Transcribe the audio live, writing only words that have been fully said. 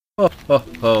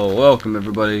Ho, welcome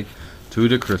everybody to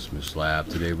the Christmas Lab.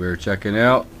 Today we're checking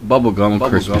out Bubblegum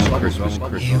Christmas.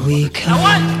 Here we come.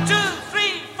 Now 1, 2,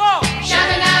 3, 4.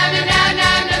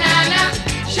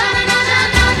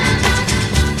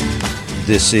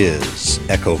 This is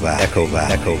Echo Valley,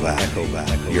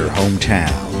 your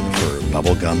hometown for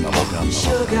bubblegum.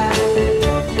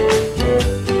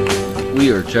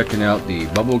 We are checking out the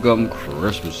Bubblegum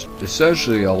Christmas.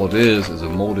 Essentially all it is a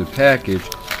molded package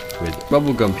with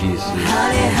bubblegum pieces.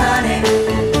 Honey,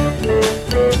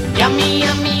 yummy,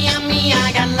 yummy, yummy,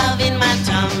 I got love in my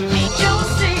tummy.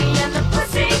 Josie and the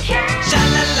Pussycat.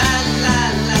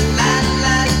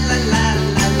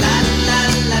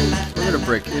 Sha-la-la-la-la-la-la-la-la-la-la-la. We're going to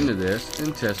break into this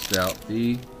and test out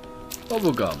the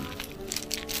bubblegum.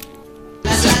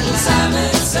 Simple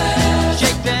Simon says,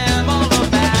 shake them all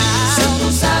about.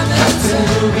 Simple Simon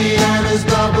says, Ruby and his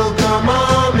bubblegum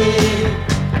army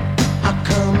are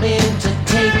coming to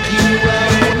take you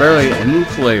away. Barely a new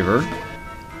flavor.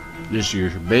 Just your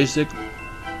basic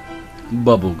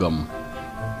bubblegum.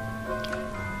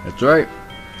 That's right.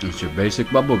 It's your basic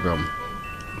bubblegum.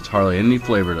 It's hardly any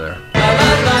flavor there.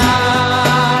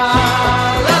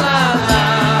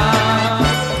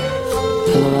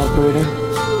 Hello, operator.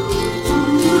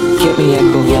 Get me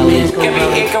Echo Valley. Give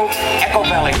me Echo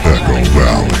Valley.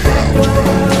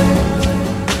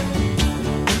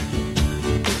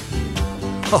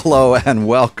 Hello and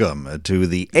welcome to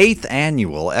the 8th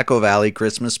annual Echo Valley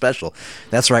Christmas Special.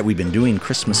 That's right, we've been doing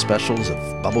Christmas specials of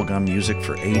bubblegum music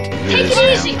for 8 years Take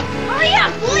it easy! now. Hurry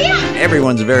up, will ya?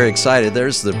 Everyone's very excited.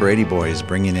 There's the Brady Boys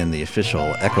bringing in the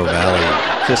official Echo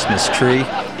Valley Christmas tree.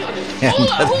 And Hold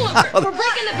on. We're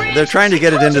breaking the branch. they're trying to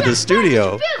get it into the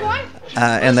studio, Big one.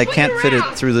 and they Let's can't swing fit it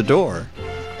around. through the door.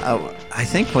 I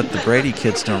think what the Brady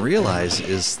kids don't realize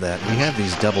is that we have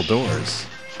these double doors.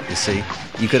 You see,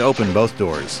 you could open both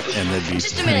doors, and there'd be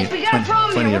Just a minute, we got a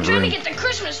problem plenty here. We're of trying room. to get the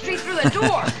Christmas tree through the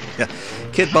door. Yeah.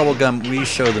 Kid Bubblegum, we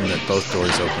show them that both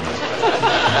doors open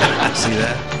up. See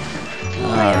that?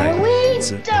 All right. We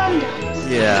So- done.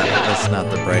 Yeah, that's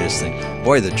not the brightest thing.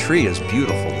 Boy, the tree is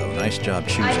beautiful, though. Nice job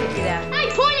choosing. I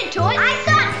pointed to it. I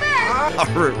thought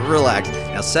first. Relax.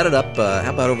 Now set it up. How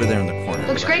about over there in the corner?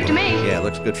 Looks great to me. Yeah, it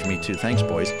looks good for me too. Thanks,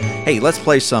 boys. Hey, let's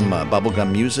play some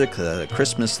bubblegum music,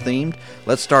 Christmas themed.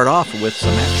 Let's start off with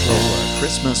some actual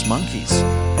Christmas monkeys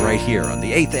right here on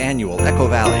the 8th annual Echo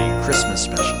Valley Christmas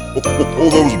Special. Oh,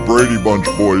 those Brady Bunch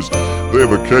boys. They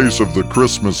have a case of the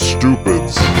Christmas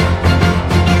stupids.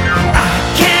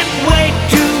 Can't wait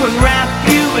to unwrap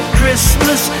you at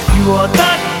Christmas. You are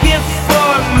the gift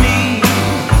for me.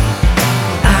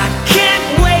 I can't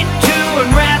wait to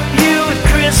unwrap you at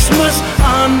Christmas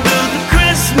under the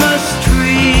Christmas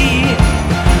tree.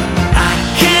 I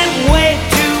can't wait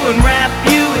to unwrap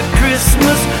you at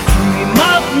Christmas. Dream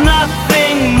of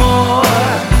nothing more.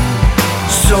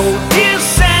 So dear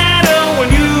Santa, when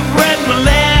you've read my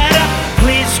letter,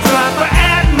 please drop her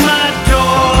at my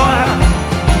door.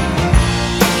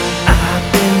 I've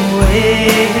been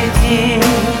waiting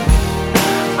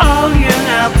all year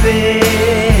now,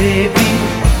 baby,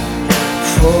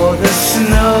 for the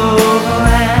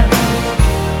snowman,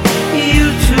 you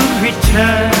to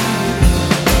return.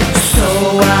 So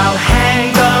I'll hang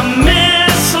the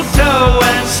mistletoe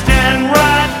and stand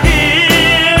right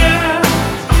here.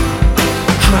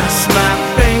 Cross my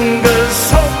fingers,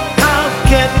 hope I'll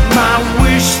get my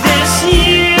wish this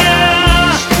year.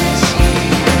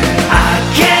 I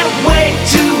can't wait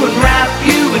to unwrap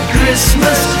you at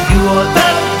Christmas. You're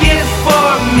the gift for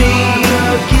me.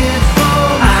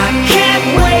 I can't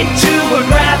wait to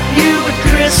unwrap you at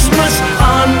Christmas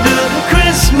under the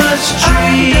Christmas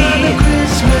tree.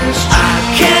 I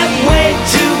can't wait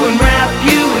to unwrap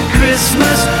you at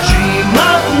Christmas. Dream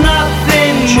of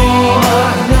nothing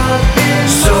more.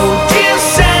 So dear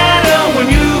Santa, when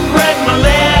you've read my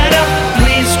letter,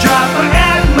 please drop her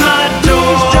at my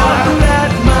door.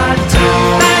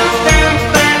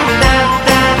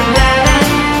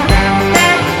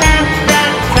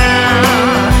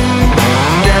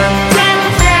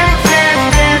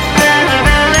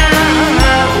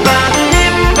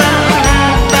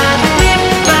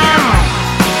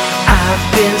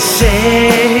 I've been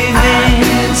saving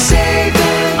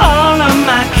all of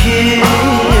my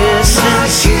kisses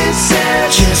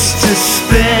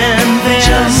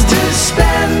just to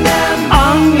spend them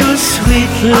on your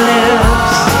sweet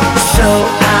lips. So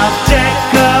I'll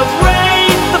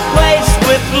decorate the place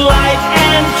with light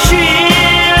and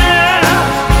cheer,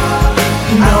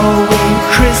 knowing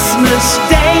Christmas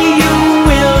Day you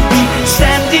will be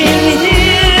standing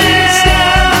here.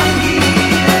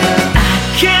 I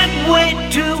can't wait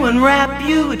to unwrap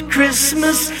you at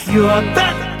Christmas. You're the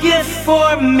gift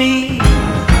for me.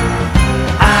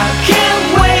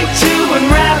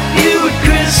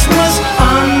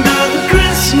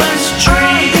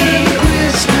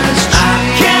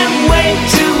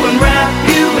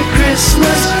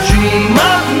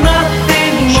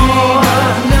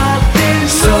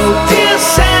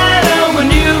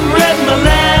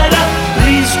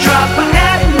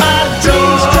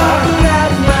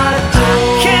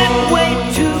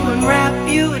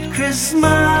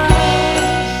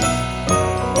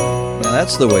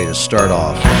 That's the way to start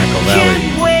off Echo Valley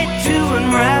Can't wait to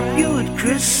unwrap you at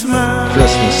Christmas.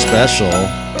 Christmas special.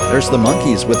 There's the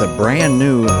Monkees with a brand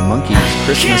new Monkees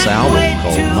Christmas album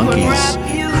called Monkees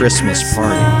Christmas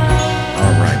Party.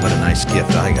 All right, what a nice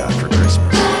gift I got for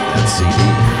Christmas. That CD.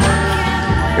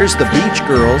 Here's the Beach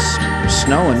Girls,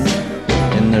 snowing,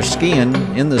 and they're skiing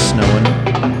in the snowing.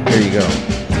 Here you go.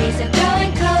 Days are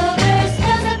growing colder,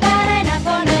 snow's about enough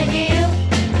on the hill.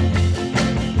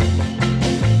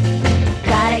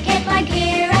 Gotta get my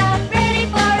gear out, ready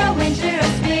for a winter of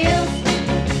spills.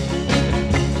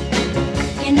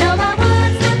 You know my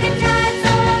wood's looking tight,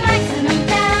 so I'm icing them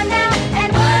down now.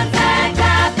 And once I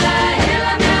top the hill,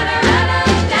 I'm gonna run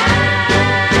them down.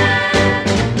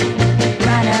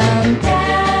 Run them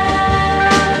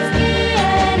down,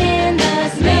 skiing in the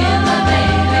snow.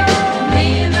 Me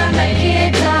and my baby,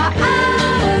 kids are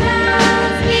all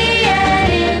around,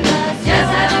 skiing in the snow. Just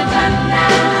having fun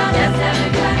now, just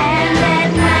having fun. And at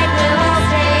night we'll all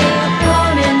stay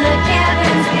warm in the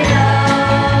cabins below.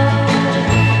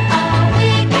 All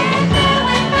weekend long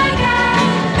with my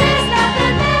guys, there's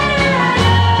nothing better I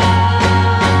know.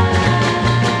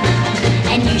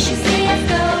 And you should see us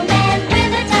go, man, with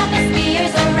the toughest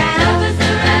skiers around. Toughest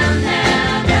around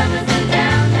now, toughest and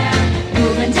down now.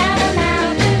 Moving down the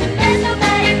mountain, there's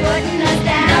nobody putting us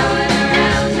down. Going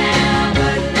around now,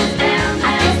 putting us down now.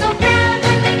 I feel so proud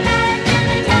when we climb to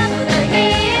the top of the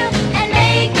hill and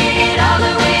make it all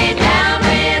the way down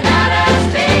without a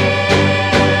spill.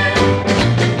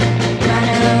 Run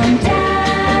 'em down,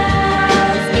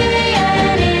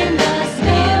 skiing in the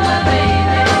snow.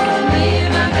 Me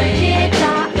and my baby, kids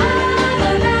are all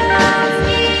around,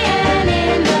 skiing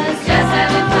in the snow. Just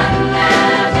having fun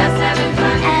now, just having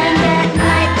fun. And at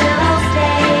night we'll all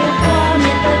stay warm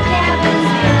in the cabins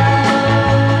below.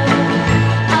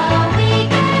 All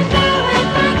weekend long with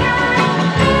my guys,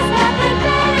 there's nothing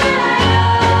better I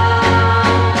know.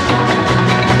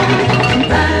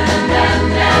 Run down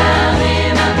now, me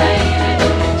and my baby,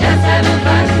 just having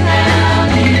fun now,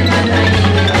 me and my baby.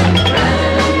 Run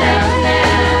down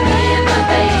now, me and my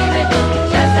baby,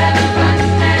 just having fun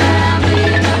now, me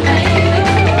and my baby.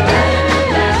 Run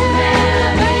down now,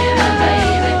 me and my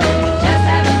baby, just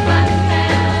having fun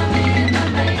now, me and my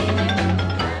baby.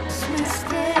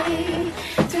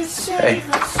 Hey.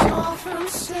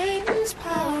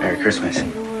 Merry Christmas.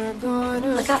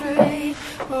 Look up.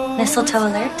 Mistletoe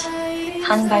alert.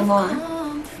 Hung by moi.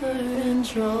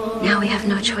 Now we have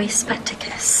no choice but to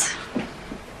kiss.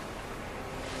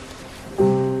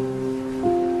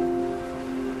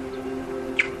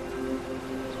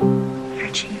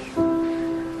 Archie.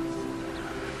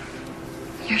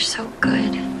 You're so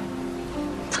good.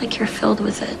 It's like you're filled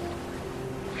with it.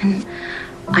 And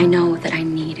I know that I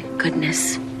need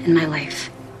goodness in my life.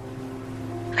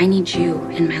 I need you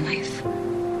in my life.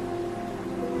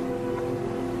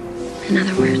 In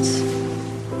other words,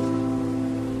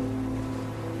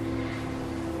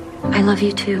 I love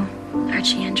you too,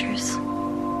 Archie Andrews.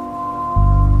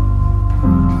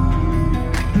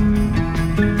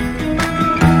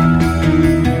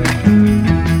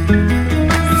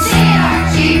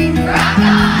 Archie, rock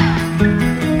on!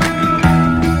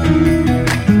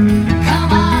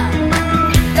 Come on,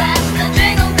 that's the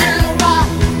Jingle Bell Rock.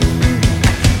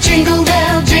 Jingle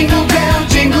bell, jingle bell,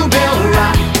 jingle bell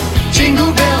rock.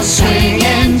 Jingle bells swing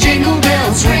and jingle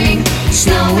bells ring.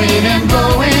 Snowing and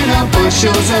blowing up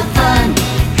bushels of fun.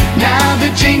 Now the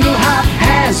jingle hop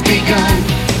has begun.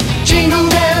 Jingle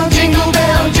bell, jingle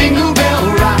bell, jingle bell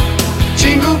rock.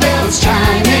 Jingle bells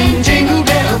chime in jingle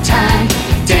bell time.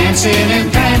 Dancing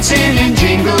and prancing in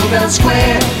Jingle Bell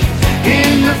Square.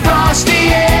 In the frosty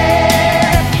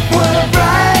air. What a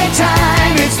bright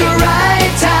time, it's the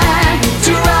right time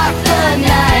to rock the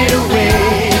night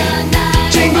away.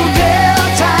 Jingle bell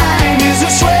time is a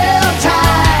swell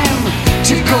time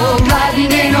to go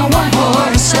riding in a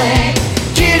one-horse sleigh.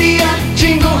 Giddy up,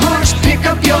 jingle horse, pick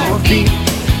up your feet.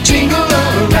 Jingle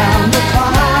around the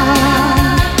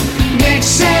clock.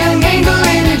 Mix and mingle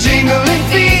in a jingling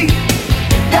feet.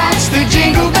 That's the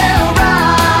Jingle Bell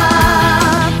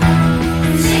Rock.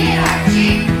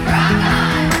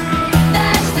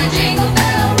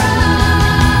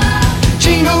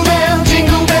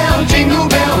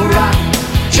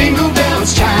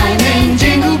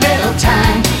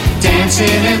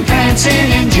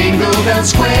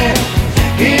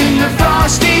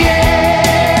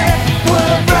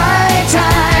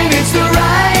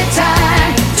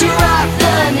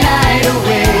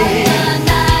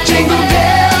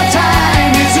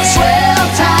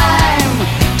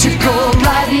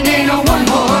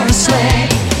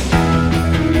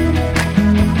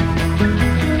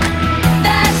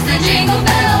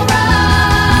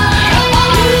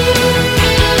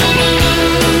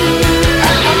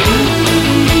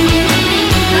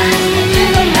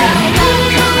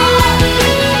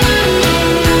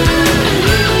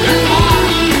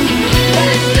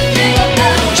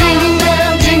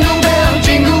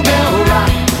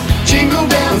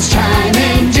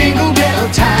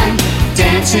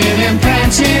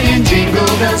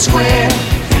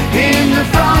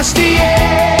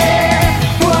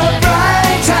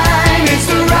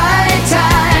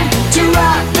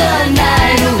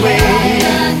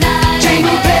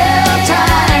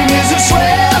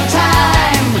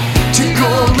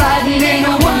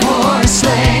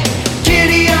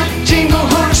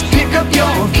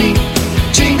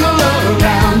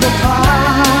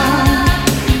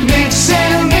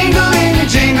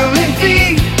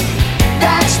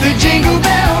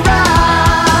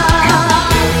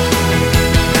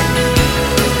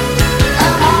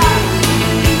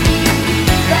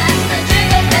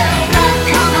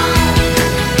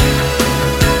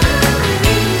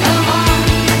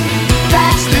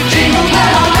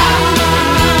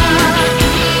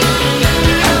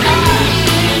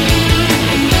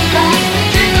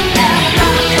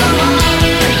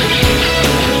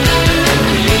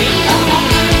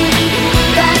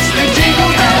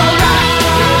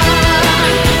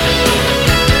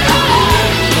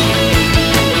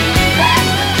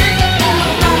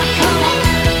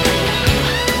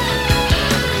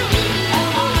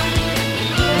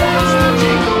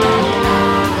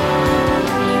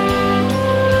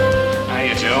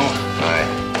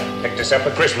 us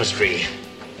up a Christmas tree.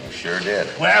 Sure did.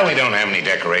 Well, we don't have any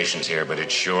decorations here, but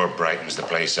it sure brightens the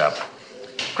place up.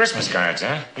 Christmas cards,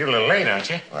 huh? You're a little late, aren't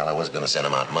you? Well, I was going to send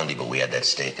them out Monday, but we had that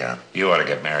stakeout. You ought to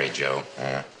get married, Joe.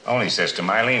 Yeah. Only system.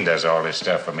 Eileen does all this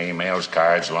stuff for me. Mails,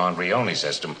 cards, laundry, only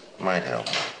system. Might help.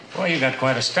 Well, you got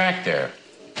quite a stack there.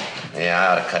 Yeah,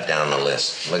 I ought to cut down the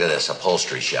list. Look at this,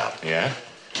 upholstery shop. Yeah?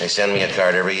 They send me a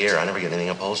card every year. I never get anything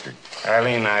upholstered.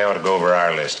 Eileen and I ought to go over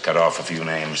our list, cut off a few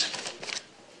names.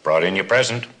 Brought in your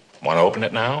present. Want to open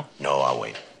it now? No, I'll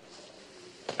wait.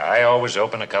 I always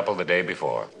open a couple the day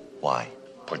before. Why?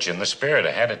 Put you in the spirit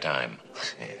ahead of time.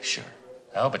 Yeah, sure.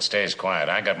 I hope it stays quiet.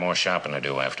 I got more shopping to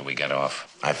do after we get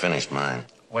off. I finished mine.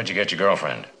 Where'd you get your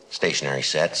girlfriend? Stationery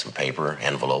set, some paper,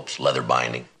 envelopes, leather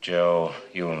binding. Joe,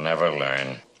 you'll never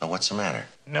learn. Now, what's the matter?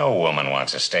 No woman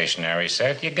wants a stationery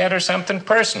set. You get her something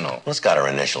personal. Well, it's got her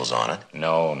initials on it.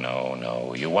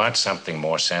 No. You want something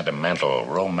more sentimental,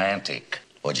 romantic.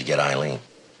 What'd you get Eileen?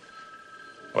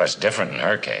 Well, it's different in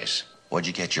her case. What'd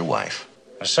you get your wife?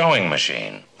 A sewing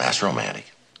machine. That's romantic.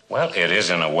 Well, it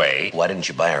is in a way. Why didn't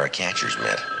you buy her a catcher's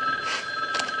mitt?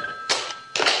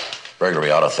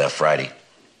 Burglary auto theft Friday.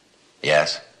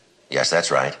 Yes? Yes,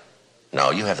 that's right. No,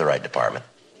 you have the right department.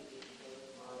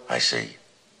 I see.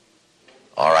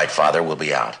 All right, Father, we'll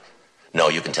be out. No,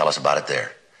 you can tell us about it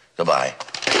there. Goodbye.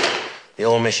 The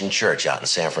old mission church out in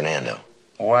San Fernando.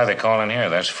 Why are they calling here?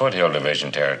 That's Foothill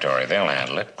Division territory. They'll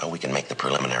handle it. Well, we can make the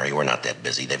preliminary. We're not that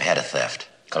busy. They've had a theft.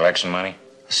 Collection money?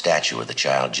 A statue of the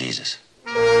child Jesus.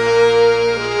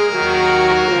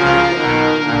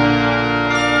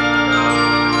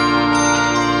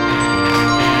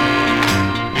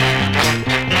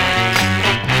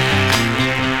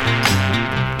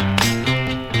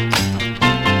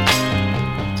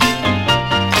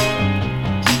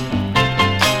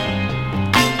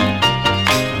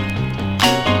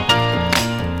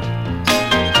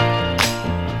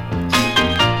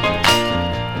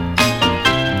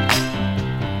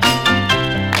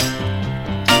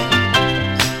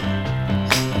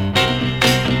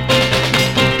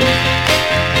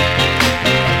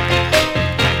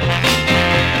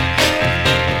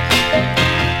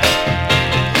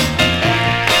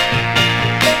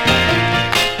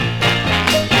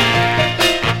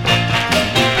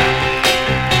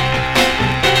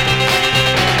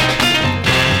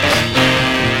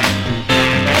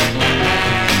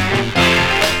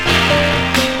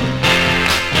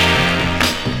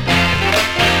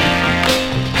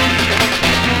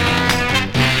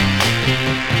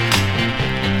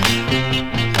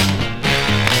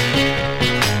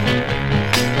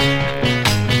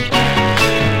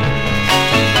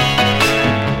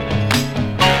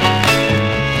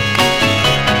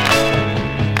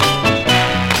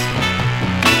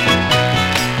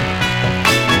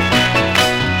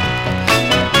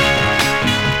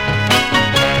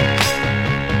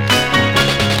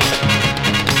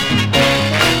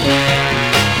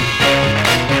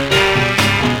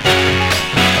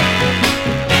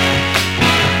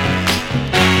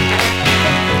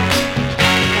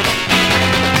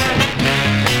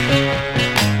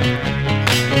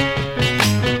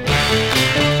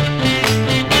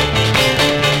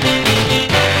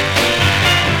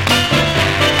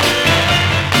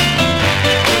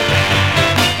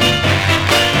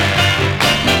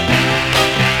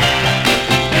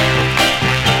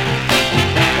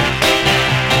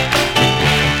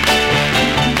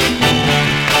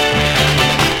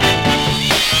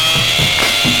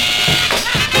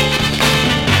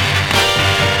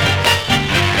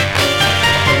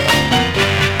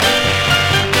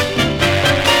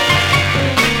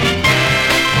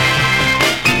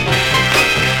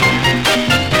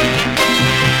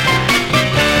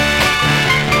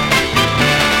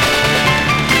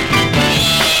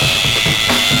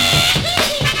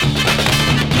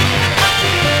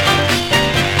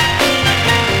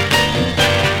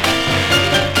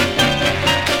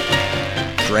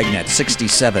 Dragnet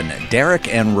 67, Derek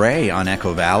and Ray on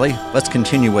Echo Valley. Let's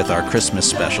continue with our Christmas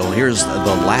special. Here's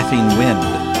The Laughing Wind.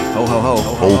 Ho, ho, ho.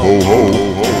 Ho, ho, ho,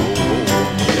 ho, ho.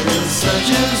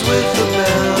 Surges with the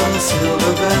bells,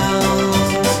 silver bells.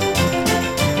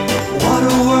 What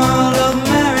a world of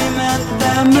merriment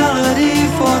their melody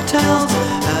foretells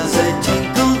as they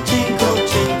tinkle, tinkle,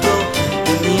 tinkle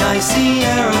in the icy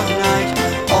air of night.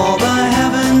 All the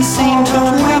heavens seem to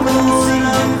tremble in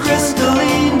a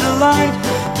crystalline delight,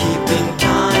 keeping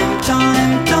time,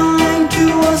 time, time to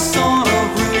a sort of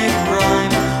rhythmic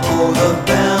rhyme. Oh, the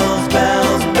bells,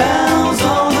 bells, bells,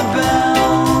 all the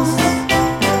bells.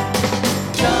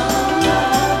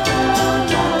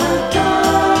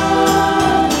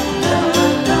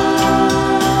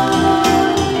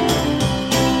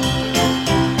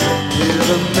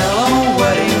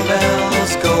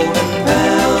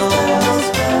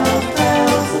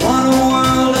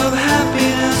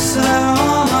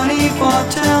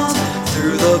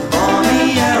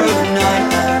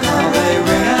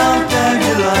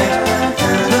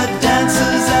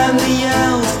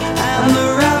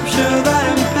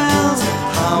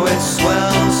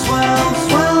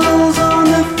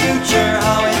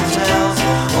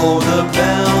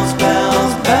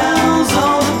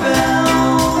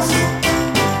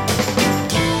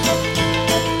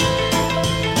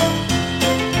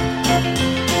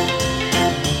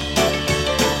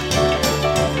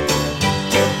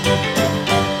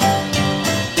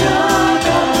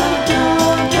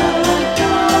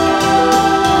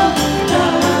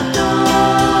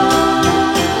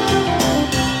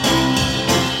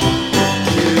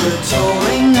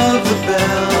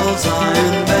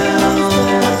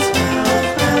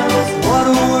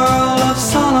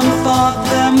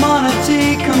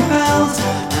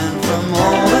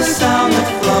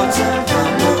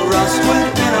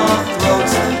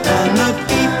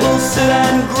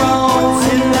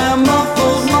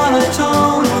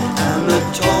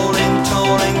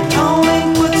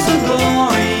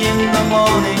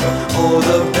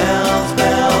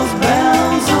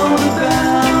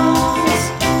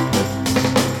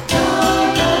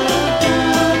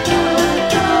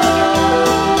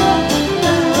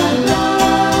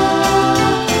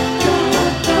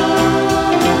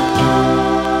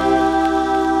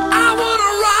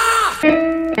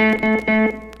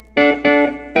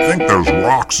 think there's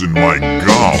rocks in my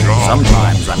gum.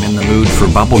 Sometimes I'm in the mood for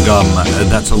bubblegum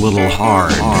that's a little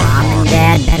hard. Mom and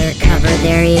Dad better cover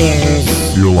their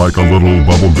ears. Feel like a little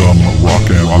bubblegum rock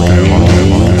and roll.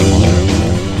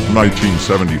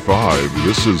 1975,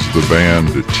 this is the band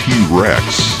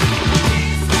T-Rex.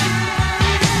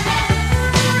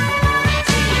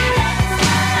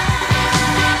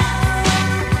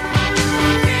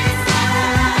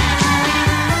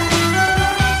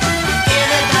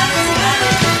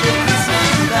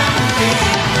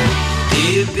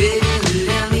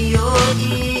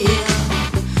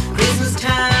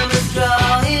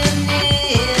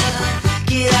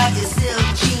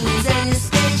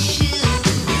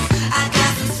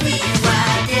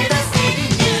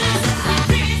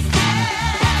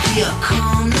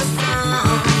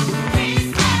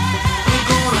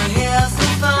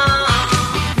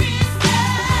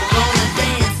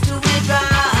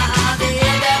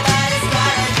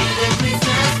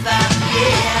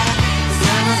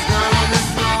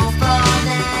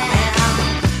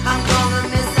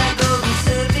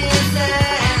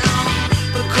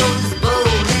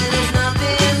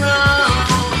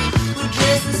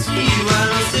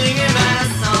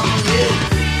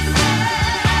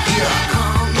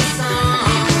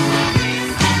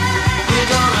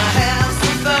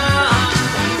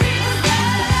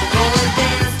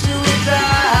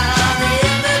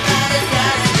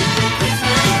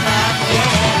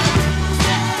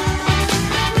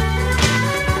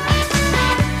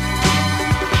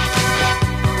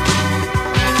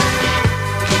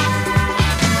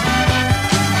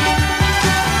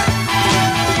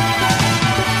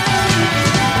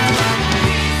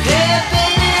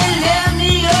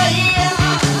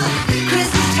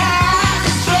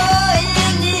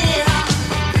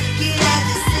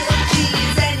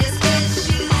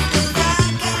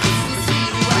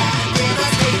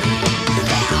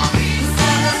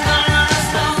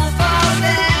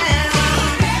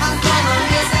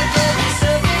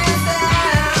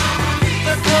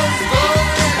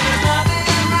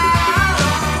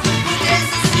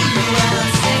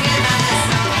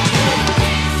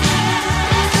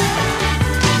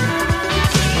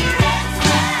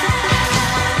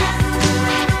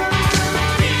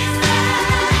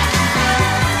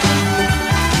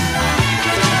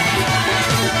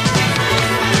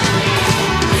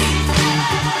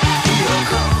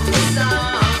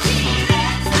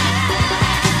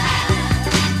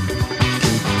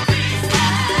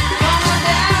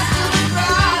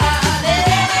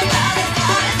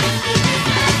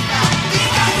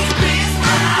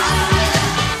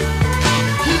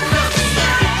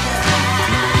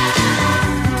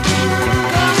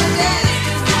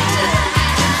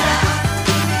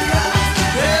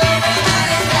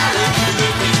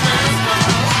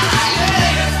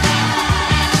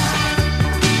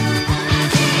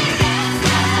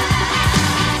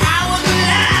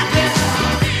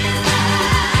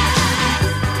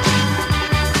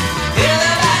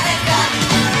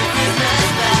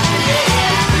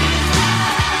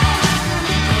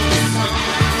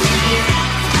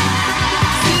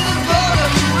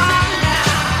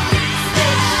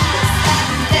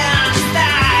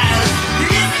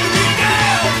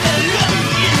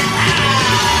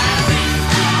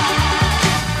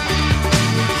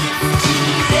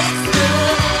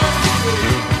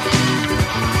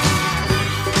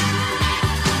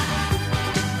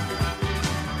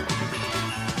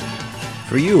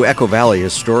 For you Echo Valley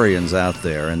historians out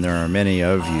there, and there are many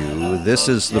of you, this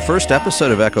is the first episode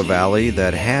of Echo Valley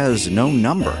that has no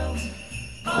number.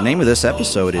 The name of this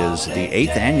episode is the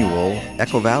 8th Annual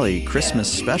Echo Valley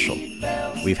Christmas Special.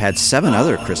 We've had 7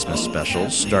 other Christmas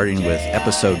specials, starting with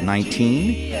episode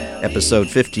 19, episode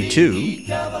 52,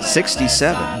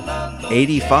 67,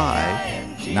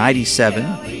 85,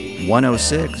 97,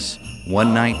 106,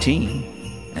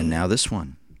 119, and now this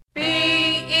one.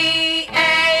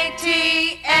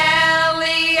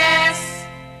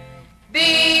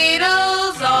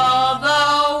 Beatles all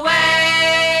the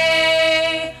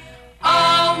way.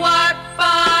 Oh, what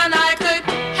fun I could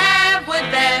have with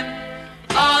them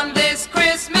on this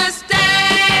Christmas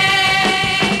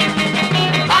day.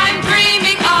 I'm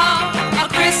dreaming of a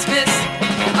Christmas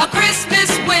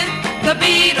with the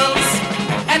Beatles.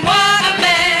 And what a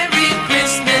Merry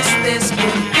Christmas this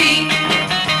could be.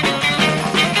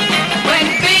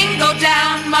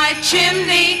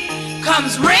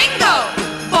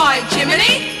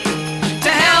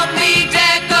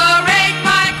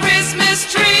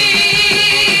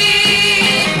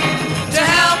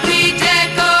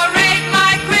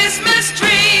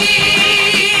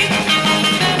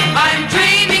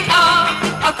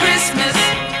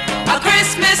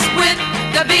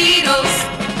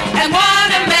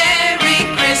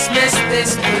 Christmas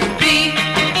this could be.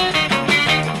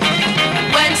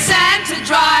 When Santa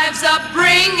drives up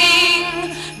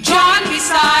bringing John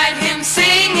beside him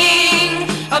singing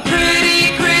a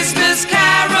pretty Christmas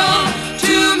carol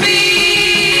to me.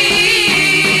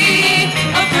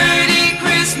 A pretty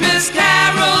Christmas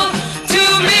carol to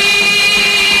me.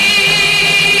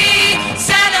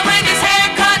 Santa with his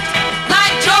hair cut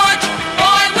like George,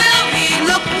 boy will he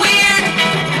look weird.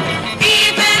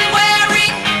 Even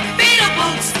wearing Beatle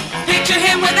boots, picture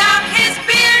him without his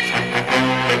beard.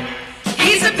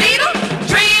 He's a Beatle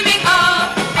dreaming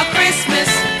of a Christmas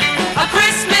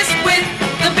with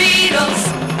the Beatles.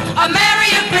 A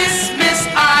merrier Christmas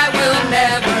I will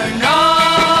never know.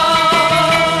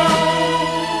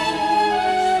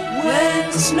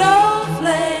 When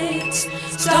snowflakes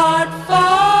start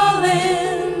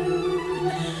falling,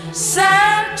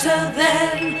 Santa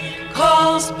then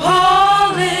calls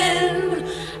Paul in.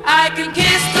 I can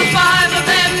kiss the five of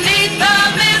them neath the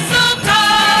mistletoe.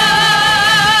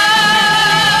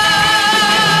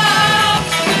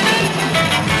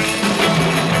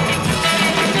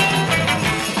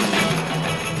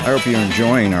 I hope you're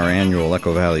enjoying our annual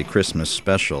Echo Valley Christmas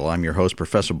special. I'm your host,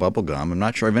 Professor Bubblegum. I'm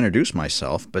not sure I've introduced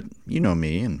myself, but you know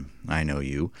me and I know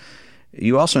you.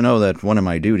 You also know that one of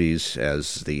my duties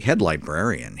as the head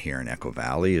librarian here in Echo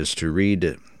Valley is to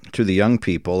read to the young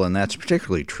people, and that's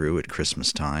particularly true at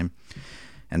Christmas time.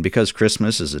 And because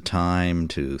Christmas is a time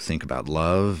to think about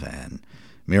love and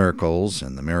miracles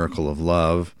and the miracle of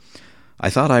love, I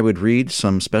thought I would read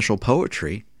some special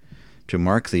poetry to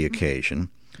mark the occasion.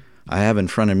 I have in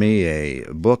front of me a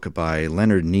book by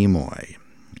Leonard Nimoy.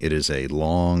 It is a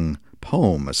long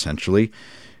poem, essentially.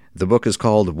 The book is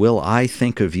called Will I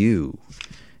Think of You?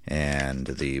 And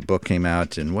the book came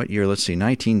out in what year? Let's see,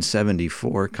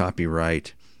 1974,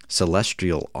 copyright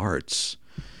Celestial Arts.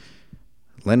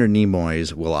 Leonard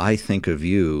Nimoy's Will I Think of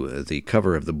You? The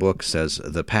cover of the book says,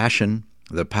 "The passion,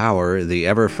 the power, the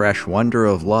ever-fresh wonder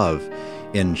of love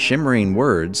in shimmering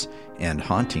words and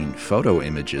haunting photo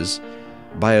images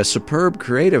by a superb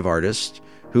creative artist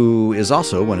who is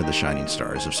also one of the shining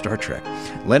stars of Star Trek."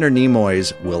 Leonard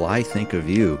Nimoy's Will I Think of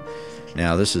You?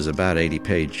 Now, this is about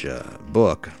 80-page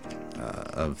book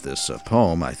of this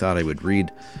poem. I thought I would read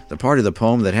the part of the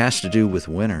poem that has to do with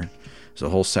winter. There's a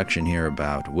whole section here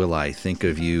about Will I Think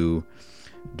of You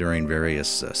during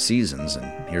various seasons, and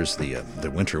here's the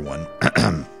winter one.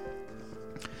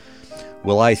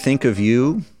 Will I think of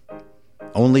you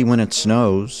only when it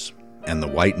snows, and the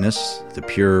whiteness, the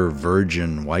pure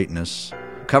virgin whiteness,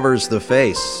 covers the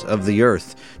face of the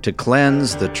earth to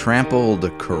cleanse the trampled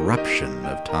corruption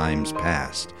of times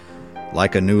past,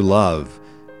 like a new love,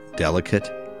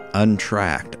 delicate,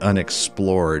 untracked,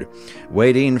 unexplored,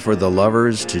 waiting for the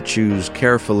lovers to choose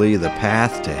carefully the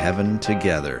path to heaven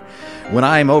together. When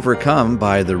I am overcome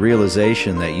by the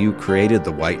realization that you created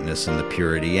the whiteness and the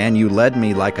purity, and you led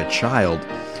me like a child,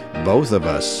 both of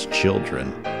us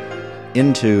children,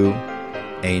 into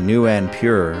a new and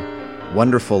pure,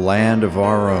 wonderful land of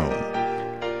our own,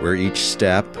 where each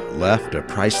step left a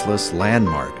priceless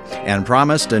landmark and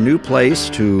promised a new place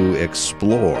to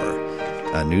explore,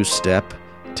 a new step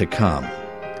to come.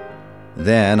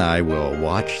 Then I will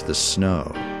watch the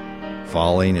snow,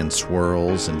 falling in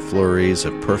swirls and flurries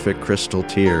of perfect crystal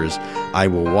tears. I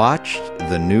will watch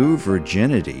the new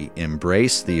virginity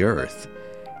embrace the earth,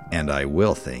 and I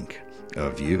will think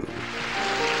of you.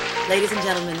 Ladies and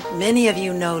gentlemen, many of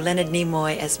you know Leonard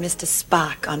Nimoy as Mr.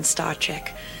 Spock on Star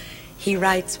Trek. He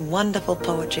writes wonderful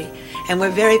poetry, and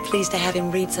we're very pleased to have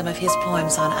him read some of his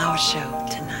poems on our show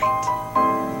tonight.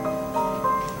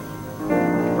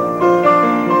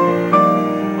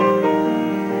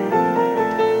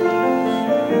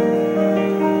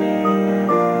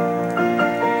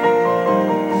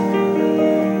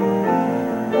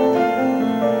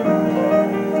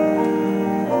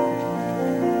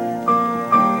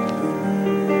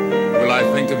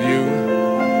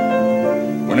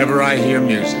 Whenever I hear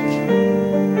music,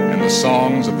 and the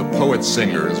songs of the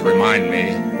poet-singers remind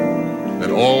me that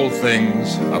all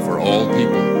things are for all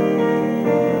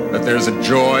people, that there's a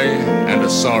joy and a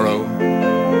sorrow,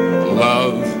 a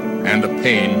love and a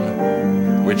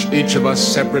pain, which each of us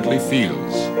separately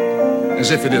feels, as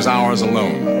if it is ours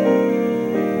alone.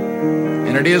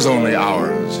 And it is only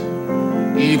ours,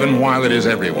 even while it is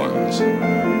everyone's.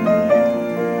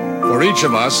 For each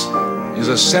of us is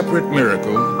a separate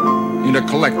miracle in a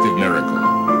collective miracle,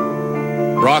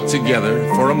 brought together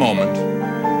for a moment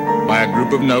by a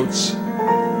group of notes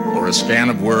or a scan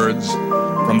of words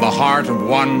from the heart of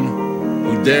one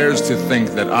who dares to think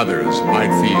that others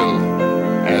might feel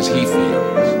as he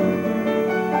feels.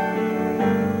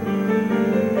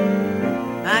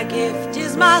 I My gift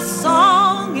is my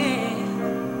song,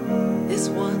 and this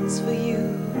one's for you.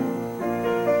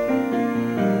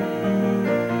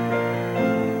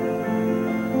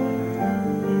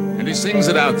 And he sings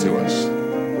it out to us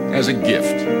as a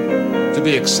gift, to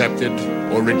be accepted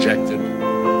or rejected,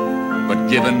 but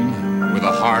given with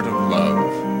a heart of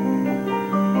love.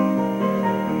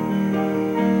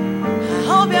 I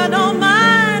hope you don't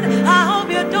mind, I hope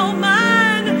you don't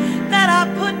mind that I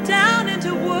put down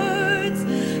into words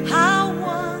how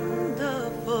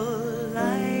wonderful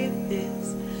life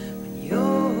is when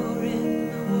you're in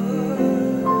the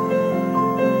world.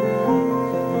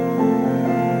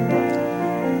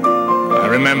 I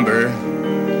remember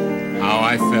how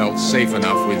I felt safe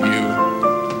enough with you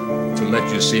to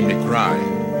let you see me cry.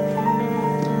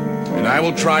 And I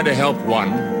will try to help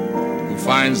one who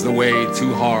finds the way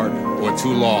too hard or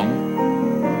too long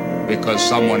because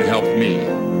someone helped me.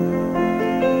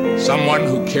 Someone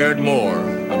who cared more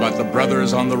about the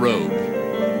brothers on the road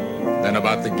than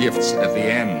about the gifts at the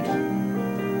end.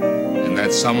 And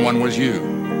that someone was you.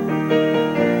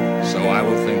 So I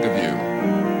will think of you.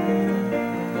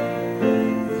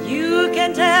 You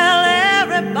can tell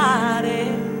everybody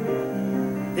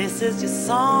this is your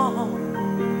song.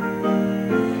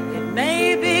 It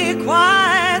may be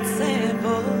quite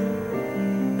simple,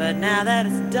 but now that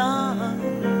it's done,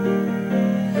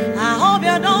 I hope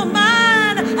you don't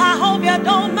mind, I hope you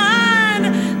don't mind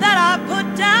that I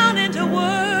put down into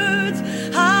words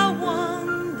how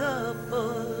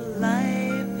wonderful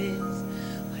life is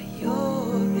when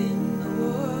you're in the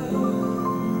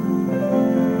world.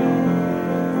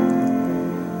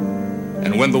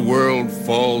 And when the world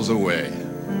falls away,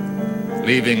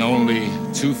 leaving only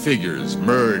two figures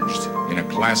merged in a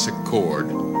classic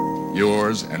chord,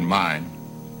 yours and mine,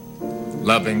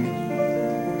 loving,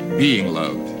 being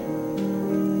loved,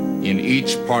 in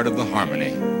each part of the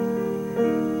harmony,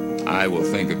 I will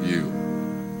think of you.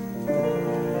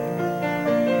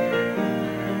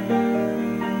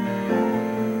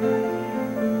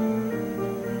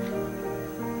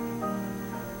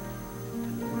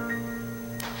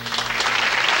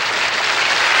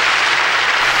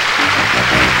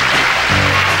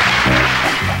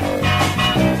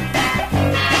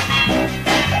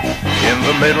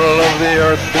 Middle of the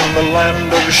earth in the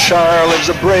land of Shire lives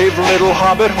a brave little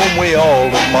hobbit whom we all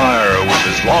admire. With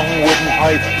his long wooden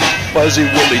pipe, fuzzy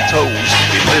woolly toes,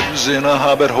 he lives in a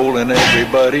hobbit hole and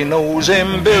everybody knows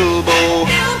him. Bilbo,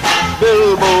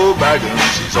 Bilbo Baggins,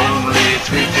 he's only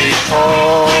 3 feet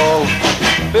tall.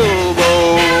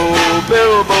 Bilbo,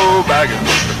 Bilbo Baggins,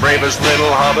 the bravest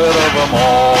little hobbit of them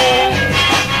all.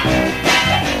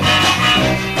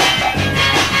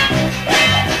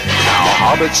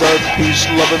 Hobbits are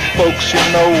peace-loving folks, you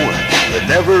know. They're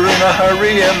never in a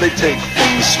hurry and they take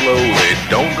things slow. They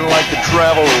don't like to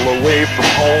travel away from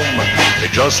home. They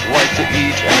just like to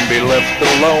eat and be left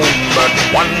alone. But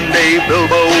one day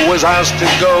Bilbo was asked to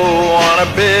go on a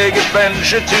big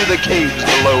adventure to the caves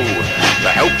below to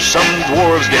help some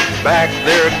dwarves get back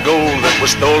their gold that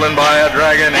was stolen by a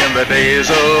dragon in the days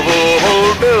of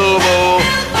old. Bilbo,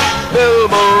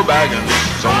 Bilbo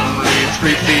Baggins, only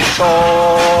 3 feet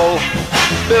tall.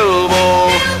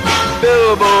 Bilbo,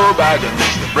 Bilbo Baggins,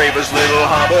 the bravest little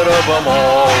hobbit of them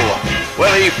all.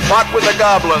 Well, he fought with the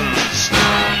goblins.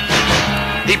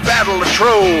 He battled a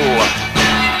troll.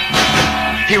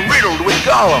 He riddled with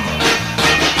Gollum.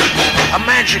 A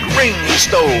magic ring he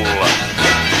stole.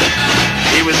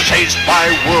 He was chased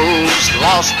by wolves,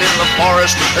 lost in the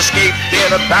forest, escaped in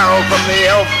a barrel from the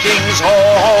Elf King's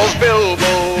halls.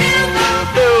 Bilbo,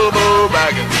 Bilbo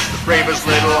Baggins, the bravest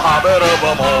little hobbit of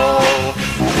them all.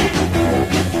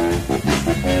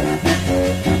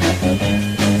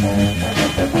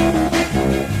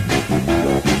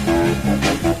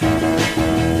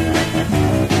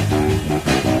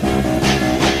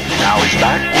 Now he's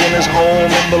back in his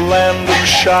home in the land of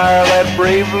Shire, that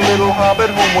brave little hobbit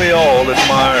whom we all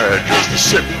admire, just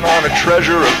sitting on a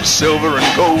treasure of silver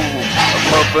and gold,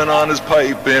 puffing on his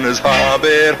pipe in his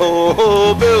hobbit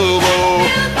hole. Bilbo,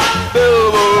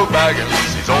 Bilbo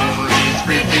Baggins, he's only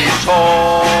 3 feet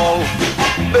tall.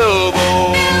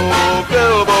 Bilbo,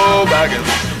 Bilbo Baggins,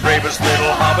 the bravest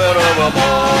little hobbit of them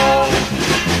all.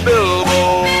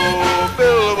 Bilbo,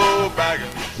 Bilbo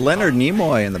Baggins. Leonard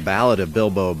Nimoy in the Ballad of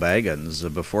Bilbo Baggins.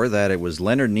 Before that, it was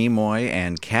Leonard Nimoy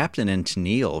and Captain and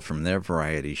Tennille from their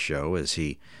variety show as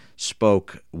he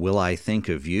spoke Will I Think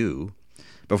of You.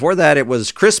 Before that, it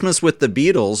was Christmas with the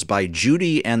Beatles by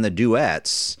Judy and the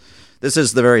Duets. This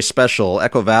is the very special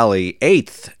Echo Valley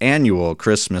 8th annual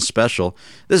Christmas special.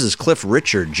 This is Cliff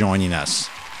Richard joining us.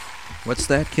 What's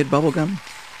that, Kid Bubblegum?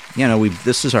 You know,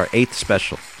 this is our 8th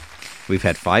special. We've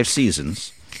had 5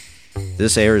 seasons.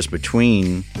 This airs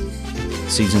between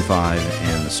season 5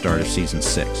 and the start of season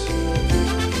 6.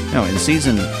 Now, in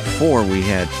season 4, we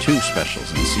had 2 specials.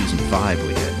 In season 5,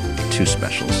 we had 2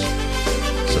 specials.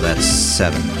 So that's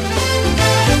 7.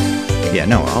 Yeah,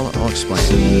 no, I'll explain.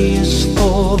 C is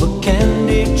for the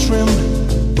candy trim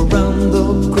around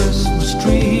the Christmas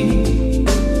tree.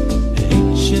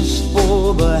 H is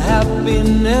for the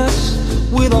happiness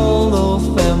with all the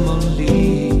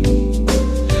family.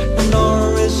 And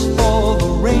R is for the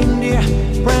reindeer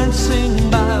prancing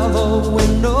by the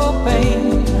window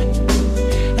pane.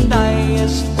 And I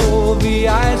is for the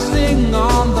icing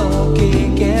on the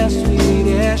cake as sweet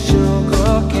as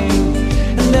sugar cane.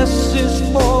 And S is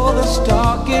for the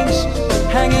stockings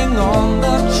hanging on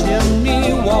the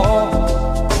chimney wall.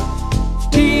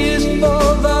 T is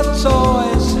for the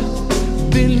toys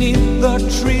beneath the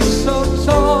tree so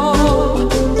tall.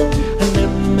 And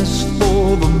M is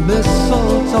for the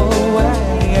mistletoe where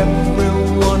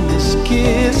everyone is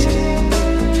kissed.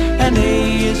 And A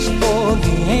is for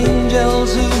the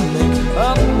angels who make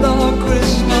up the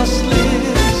Christmas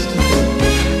list.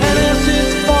 And S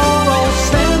is for old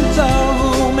Santa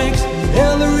who makes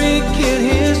every kid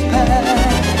his pet.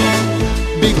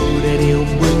 Be good and he'll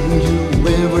bring you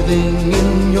everything in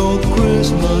your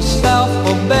Christmas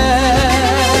alphabet.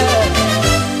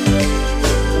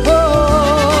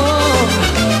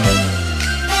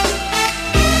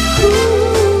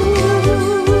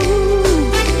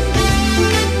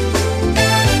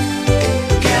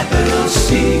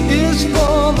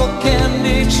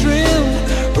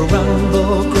 Around the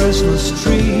Christmas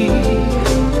tree.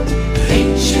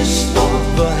 H is for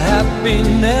the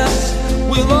happiness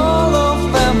with all the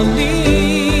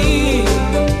family.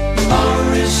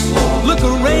 R is for look a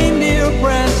reindeer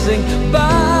prancing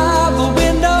by the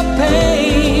window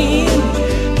pane.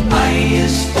 I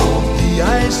is for the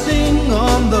icing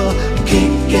on the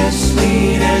cake as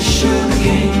sweet as sugar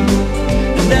cane.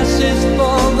 And S is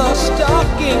for the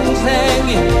stockings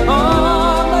hanging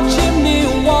on the chimney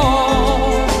wall.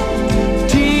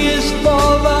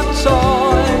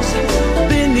 Toys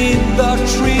beneath the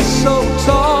tree so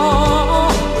tall.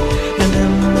 And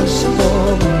M is for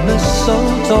the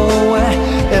mistletoe where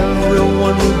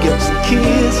everyone gets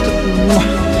kissed.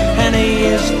 And A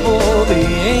is for the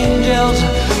angels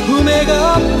who make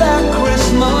up that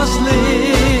Christmas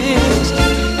list.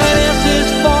 And S is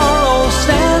for old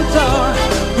Santa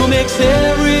who makes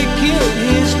every kid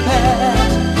his pet.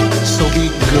 So be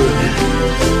good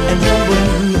and don't bring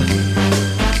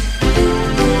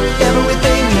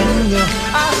everything in you.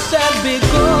 I said be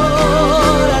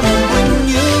good and bring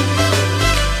you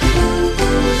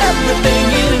everything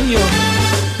in you.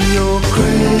 Your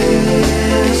Christmas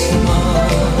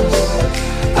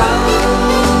alphabet.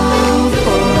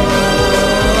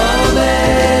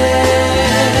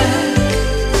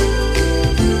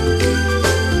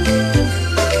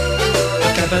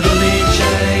 Capital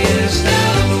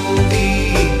H-I-S-L-O-V.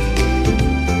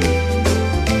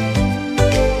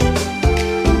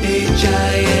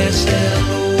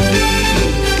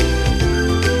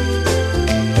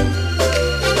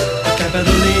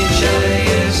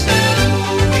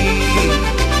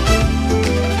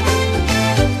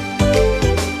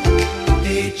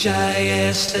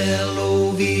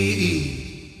 H-I-S-L-O-V-E.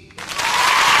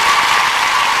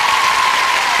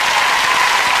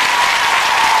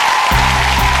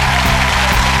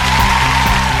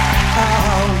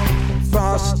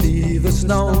 Frosty the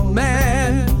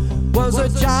Snowman was a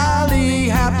jolly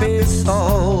happy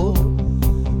soul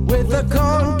with a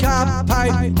corncob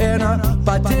pipe and a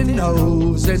button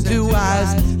nose and 2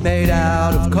 eyes made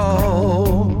out of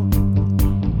coal.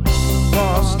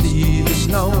 Frosty the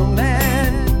Snowman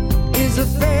is a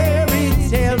fairy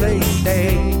tale, they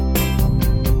say.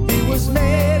 He was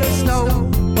made of snow,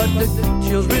 but the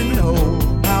children know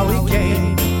how he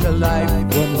came to life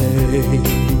one day.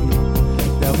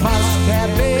 There must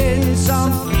have been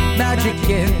some magic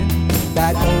in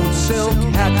that old silk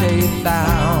hat they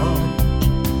found.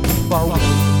 But when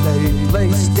they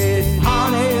placed it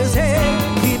on his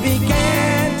head, he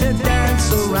began to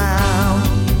dance around.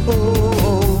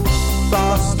 Oh,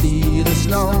 Frosty the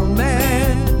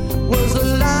Snowman was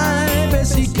alive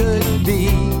as he could be,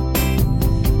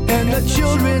 and the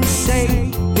children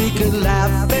say he could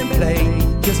laugh and play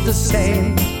just the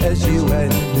same as you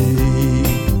and me.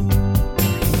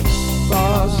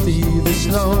 Frosty the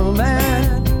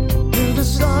Snowman knew the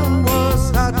sun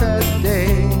was hot that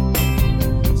day,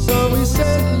 so he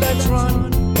said, let's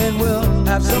run and we'll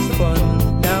have some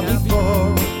fun now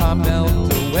before I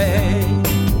melt away.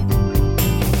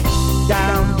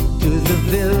 Down to the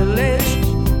village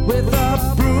with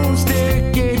a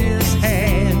broomstick in his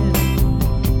hand,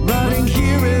 running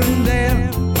here and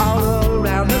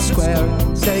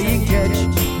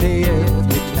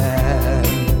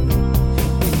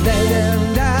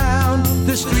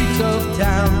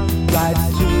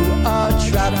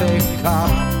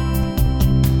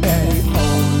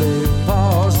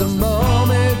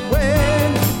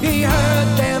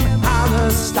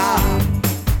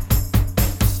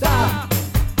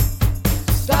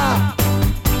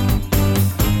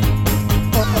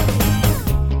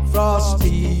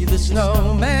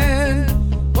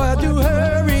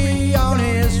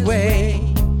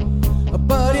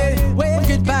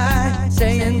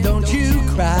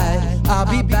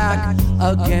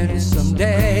again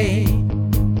someday.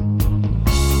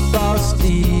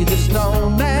 Frosty the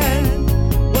Snowman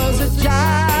was a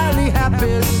jolly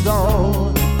happy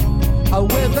soul,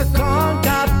 with a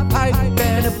corncob pipe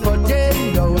and a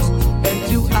potatoes and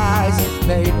two eyes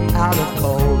made out of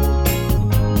coal.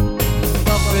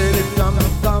 Thumpity-thump,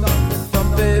 thump,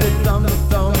 thumpity-thump,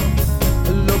 thump,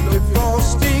 look at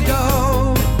Frosty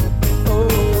go. Oh,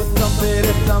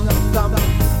 thumpity-thump, thump,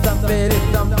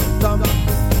 thumpity-thump, thump,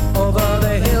 over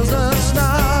the hills of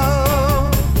snow.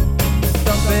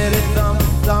 Thumpity-thump,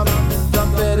 thump,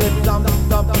 thumpity-thump,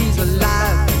 thump, he's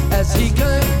alive as he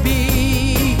could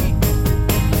be.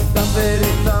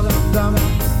 Thumpity-thump, thump,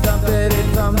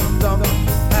 thumpity-thump, thump,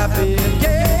 happy and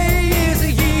gay is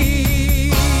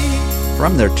he.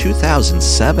 From their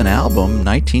 2007 album,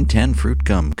 1910 Fruit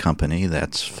Gum Company,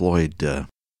 that's Floyd,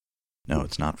 no,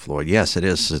 it's not Floyd. Yes, it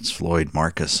is. It's Floyd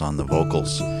Marcus on the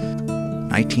vocals.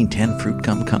 1910 Fruit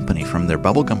Gum Company from their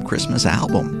Bubblegum Christmas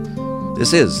album.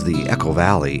 This is the Echo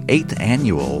Valley 8th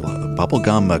Annual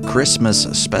Bubblegum Christmas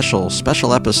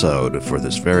special episode for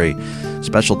this very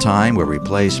special time where we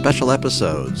play special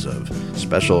episodes of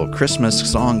special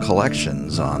Christmas song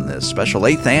collections on this special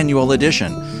 8th Annual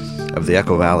edition of the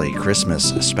Echo Valley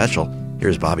Christmas Special.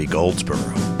 Here's Bobby Goldsboro.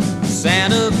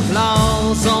 Santa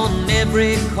Claus on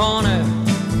every corner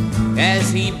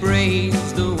as he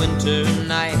braves the winter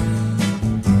night.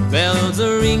 Bells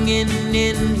are ringing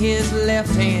in his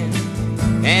left hand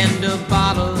and a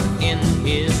bottle in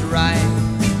his right.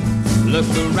 Look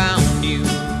around you,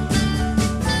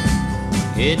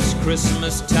 it's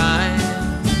Christmas time.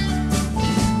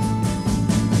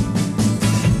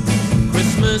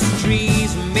 Christmas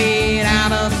trees made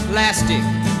out of plastic,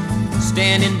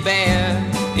 standing bare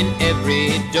in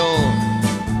every door.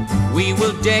 We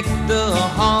will deck the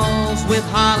halls with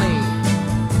holly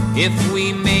if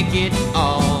we make it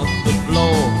off the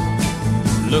floor.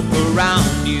 Look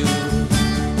around you,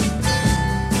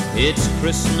 it's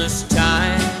Christmas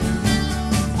time.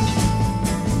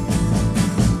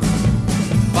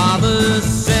 Father's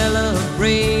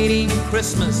celebrating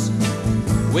Christmas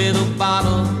with a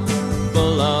bottle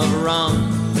full of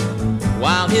rum,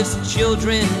 while his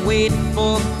children wait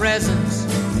for presents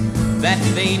that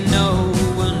they know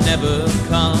will never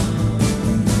come.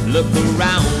 Look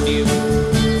around you,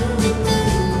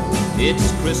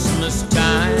 it's Christmas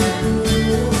time.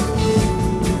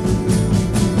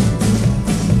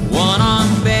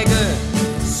 One-armed beggar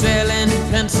selling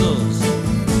pencils,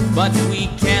 but we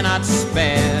cannot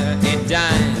spare a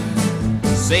dime.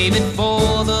 Save it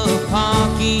for the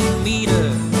parking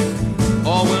meter,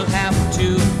 or we'll have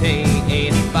to pay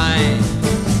a fine.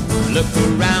 Look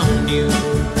around you,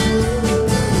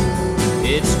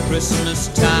 it's Christmas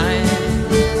time.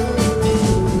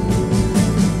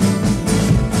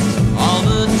 All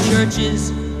the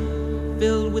churches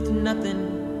filled with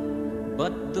nothing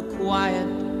but the quiet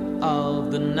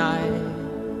of the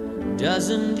night.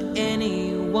 Doesn't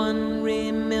anyone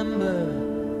remember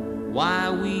why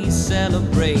we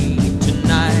celebrate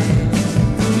tonight?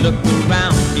 Look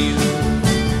around you,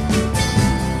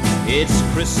 it's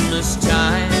Christmas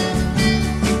time.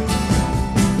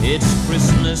 It's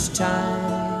Christmas time.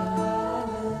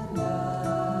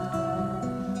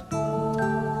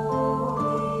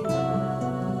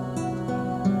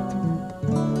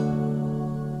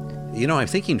 You know, I'm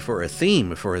thinking for a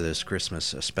theme for this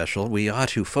Christmas special, we ought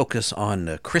to focus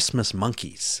on Christmas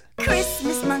monkeys.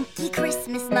 Christmas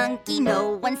monkey,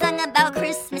 no one sung about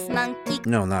Christmas monkey.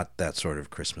 No, not that sort of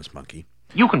Christmas monkey.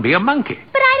 You can be a monkey.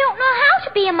 But I don't know how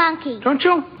to be a monkey. Don't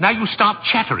you? Now you stop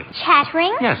chattering.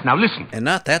 Chattering? Yes, now listen. And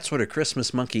not that sort of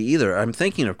Christmas monkey either. I'm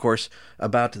thinking, of course,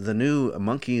 about the new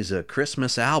Monkees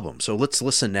Christmas album. So let's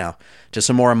listen now to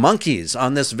some more Monkees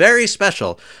on this very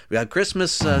special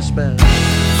Christmas special.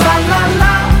 Fa la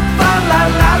la, fa la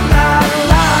la la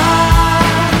la.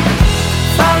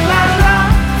 Fa la la,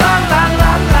 fa la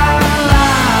la la la.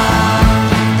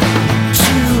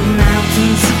 Two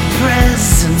mountains of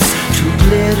presents, two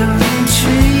glittering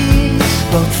trees,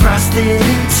 both frosted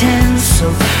in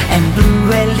tinsel and blue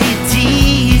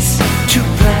LEDs. Two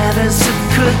platters of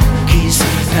cookies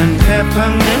and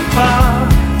peppermint bark.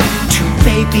 Two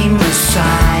baby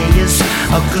messiahs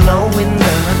aglow in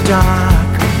the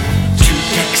dark.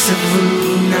 Decks of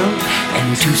Uno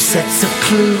and two sets of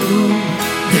Clue.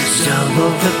 There's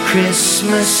double the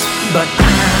Christmas, but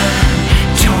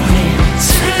I'm torn in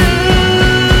two.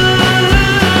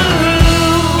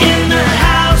 In the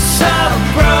house of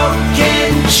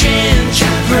broken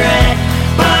gingerbread,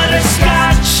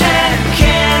 butterscotch and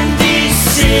candy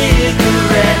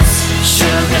cigarettes,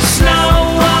 sugar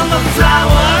snow on the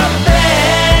flower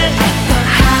bed. At the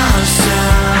house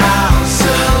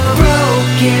of broken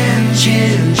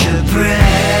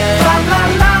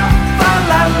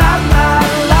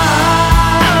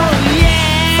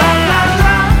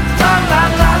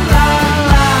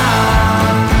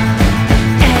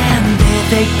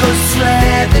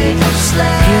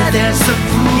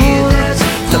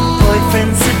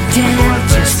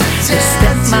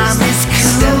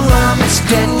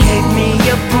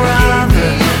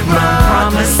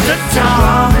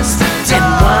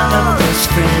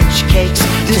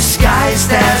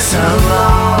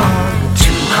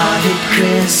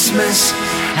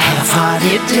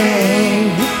day.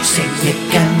 Saint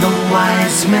Nick and the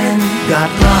wise men got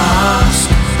lost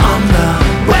on the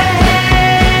way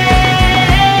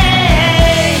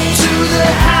to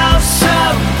the house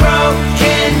of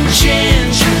broken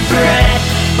gingerbread,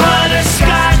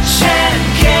 butterscotch and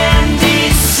candy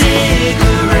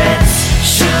cigarettes,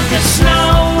 sugar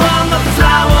snow on the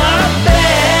flower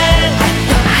bed at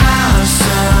the house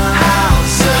of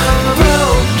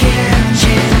broken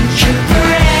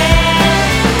gingerbread.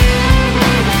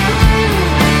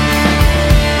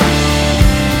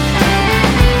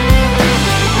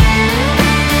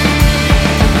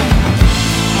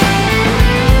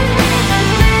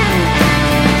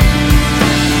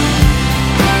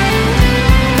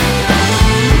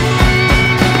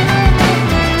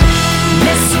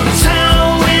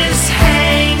 Mistletoe is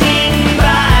hanging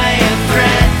by a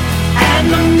thread, and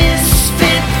the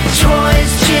misfit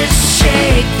toys just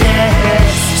shake their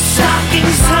heads.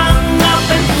 Stockings hung up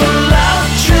and full of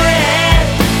dread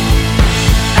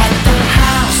at the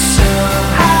house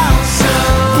of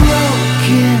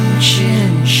broken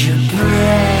gingerbread.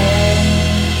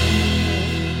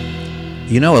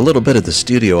 You know, a little bit of the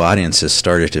studio audience has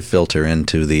started to filter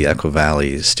into the Echo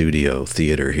Valley Studio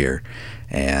Theater here.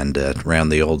 And around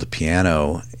the old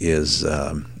piano is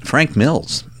Frank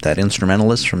Mills, that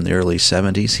instrumentalist from the early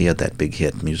 70s. He had that big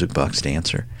hit, Music Box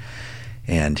Dancer.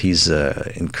 And he's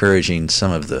encouraging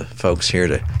some of the folks here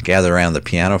to gather around the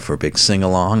piano for a big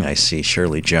sing-along. I see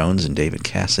Shirley Jones and David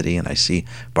Cassidy, and I see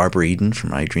Barbara Eden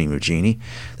from I Dream of Jeannie.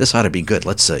 This ought to be good.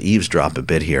 Let's eavesdrop a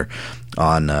bit here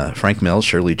on Frank Mills,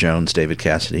 Shirley Jones, David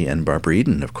Cassidy, and Barbara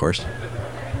Eden, of course.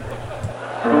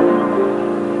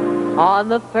 On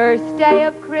the first day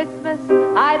of Christmas,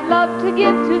 I'd love to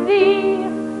give to thee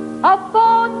a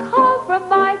phone call from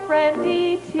my friend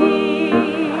E.T.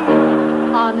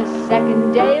 On the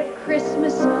second day of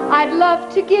Christmas, I'd love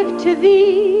to give to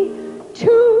thee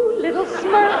 2 little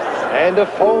Smurfs. And a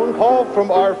phone call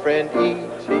from our friend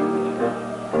E.T.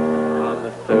 On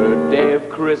the third day of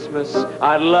Christmas,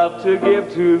 I'd love to give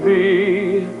to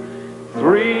thee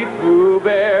 3 Pooh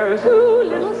Bears, 2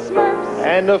 little Smurfs.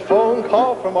 And a phone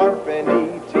call from our friend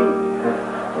E.T.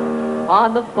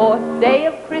 On the fourth day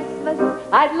of Christmas,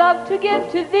 I'd love to give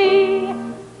to thee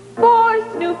 4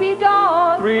 Snoopy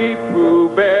dogs, 3 Pooh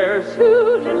Bears,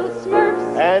 2 little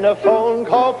Smurfs. And a phone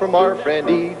call from our friend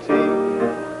E.T.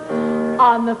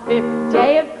 On the 5th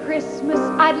day of Christmas,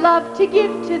 I'd love to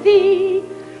give to thee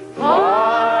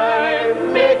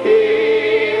 5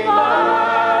 Mickey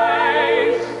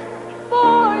Mice,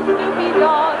 4 Snoopy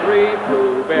dogs, 3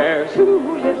 Pooh Bears,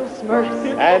 2 little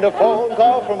Smurfs. And a phone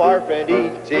call from our friend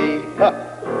E.T.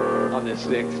 On the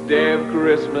 6th day of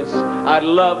Christmas, I'd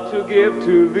love to give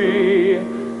to thee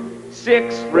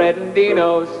 6 Fred and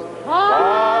Dinos,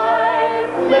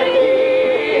 5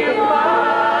 Mickey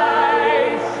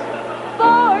Mice,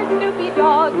 4 Snoopy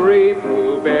dogs, 3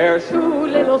 Pooh Bears, 2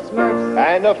 little Smurfs.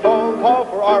 And a phone call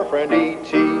for our friend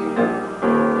E.T.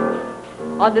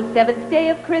 On the 7th day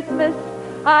of Christmas,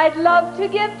 I'd love to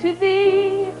give to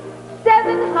thee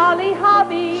 7 Holly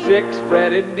Hobbies, 6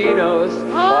 Fred and Dinos,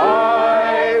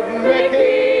 5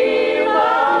 Mickey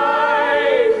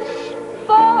Mice,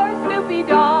 4 Snoopy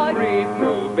dogs, 3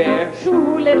 Pooh Bears,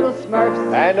 2 little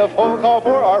Smurfs. And a phone call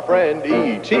for our friend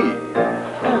E.T.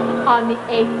 On the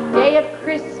 8th day of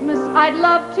Christmas, I'd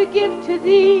love to give to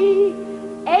thee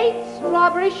 8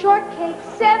 strawberry shortcakes,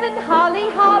 7 Holly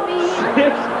Hobbies,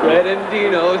 6 Fred and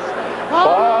Dinos,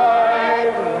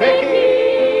 5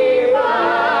 Mickey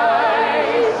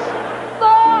Mice, 4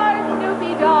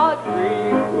 Snoopy dogs, 3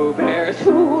 Pooh Bears,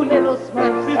 2 little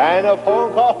Smurfs. And a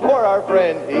phone call for our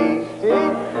friend E.T.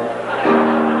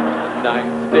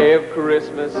 9th day of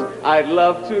Christmas, I'd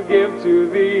love to give to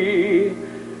thee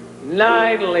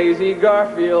 9 lazy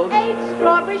Garfields, 8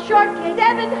 strawberry shortcakes,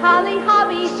 7 Holly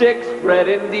Hobbies, 6 Fred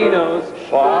and Dinos,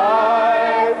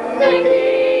 5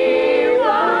 Mickey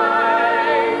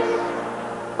Mice,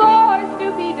 4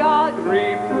 Snoopy dogs,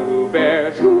 3 Pooh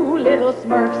Bears, 2 little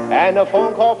Smurfs. And a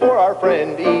phone call for our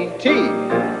friend E.T.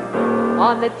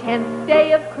 On the 10th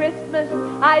day of Christmas,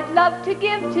 I'd love to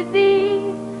give to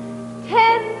thee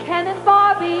 10 Ken and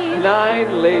Barbies,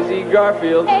 9 lazy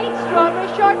Garfields, 8 strawberry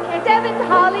shortcakes, 7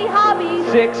 Holly Hobbies,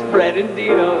 6 Fred and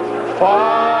Dinos,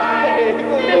 5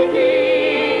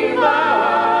 Mickey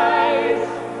Mice,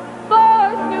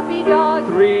 4 Snoopy dogs,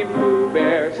 3 Pooh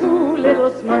Bears, 2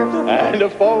 little Smurfs. And a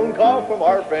phone call from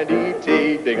our friend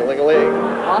E.T. Ding-a-ling-a-ling.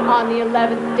 On the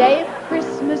 11th day of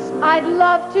Christmas, I'd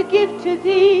love to give to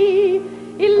thee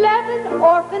 11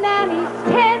 orphan Annies,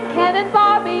 10 Ken and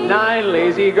Barbies, 9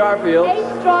 lazy Garfields,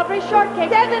 8 strawberry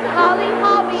shortcakes, 7 Holly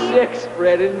Hobbies, 6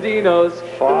 Fred and Dinos,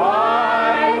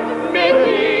 5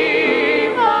 Mickey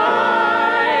Mice,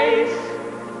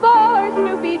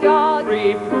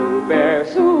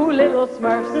 little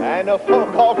Smurfs. And a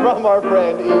phone call from our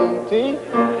friend E.T.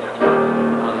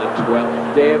 On the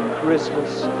 12th day of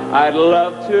Christmas, I'd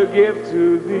love to give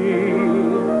to thee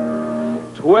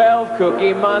 12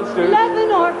 Cookie Monsters,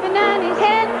 11 orphan Annies,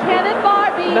 10 Ken and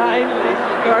Barbie, 9 Lazy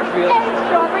Garfield, 8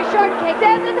 strawberry shortcake,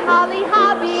 7 Holly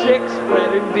Hobby, 6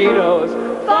 Fernandinos,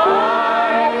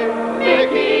 5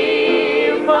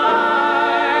 Mickey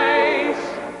Mice,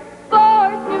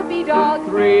 4 Snoopy Dogs,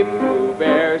 3 Pooh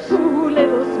Bears, 2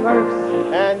 little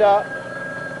Smurfs, And,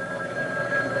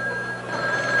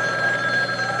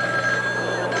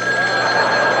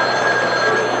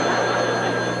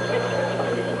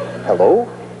 hello?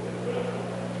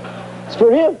 It's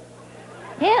for him.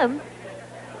 Him?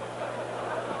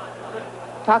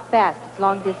 Talk fast, it's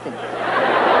long distance.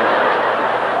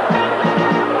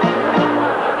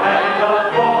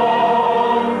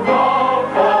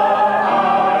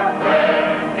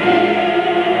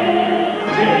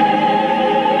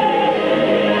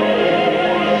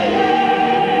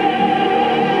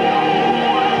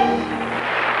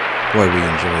 Boy, we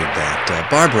enjoyed that.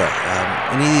 Barbara,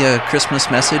 any Christmas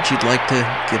message you'd like to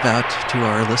give out to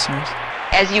our listeners?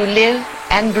 As you live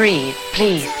and breathe,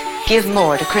 please give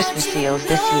more to Christmas seals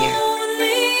this year.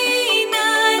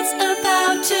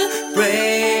 About to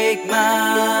break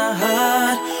my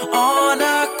heart on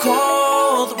a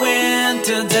cold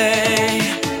winter day.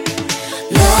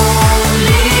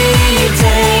 Lonely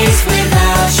days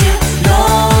without you,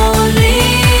 lonely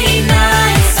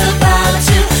nights about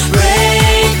to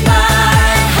break my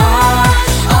heart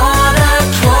on a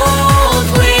cold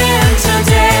winter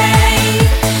day.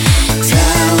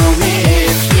 Tell me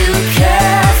if you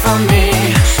care for me.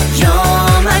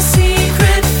 You're my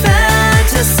secret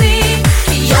fantasy.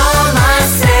 You're my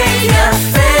savior,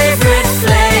 favorite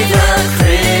flavor,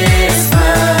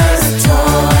 Christmas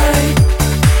toy.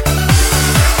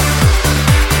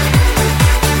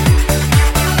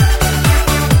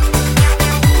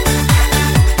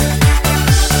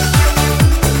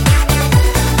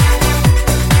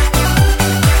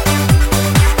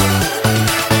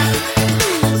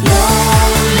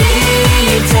 Lonely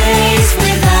days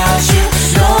without you,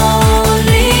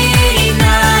 lonely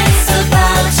nights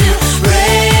about to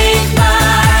break my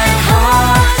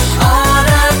heart on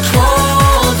a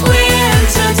cold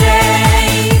winter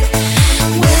day.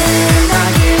 When I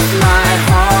give my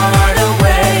heart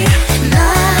away,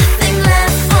 nothing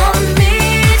left for me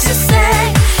to say.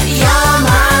 You're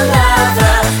my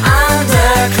lover,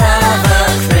 undercover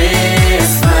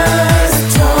Christmas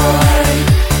toy.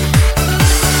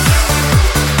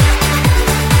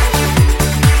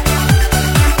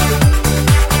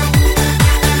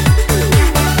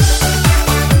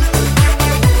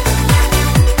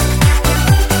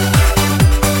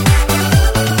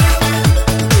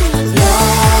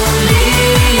 Lonely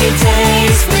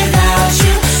days without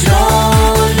you,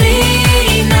 lonely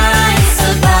nights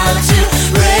about to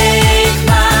break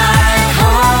my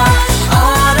heart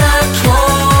on a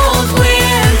cold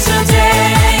winter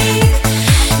day.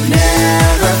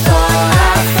 Never thought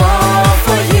I'd fall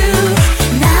for you.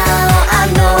 Now I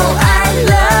know I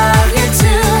love you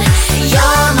too.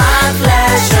 You're my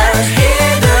pleasure,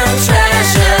 hidden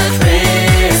treasure,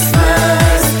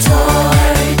 Christmas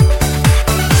toy.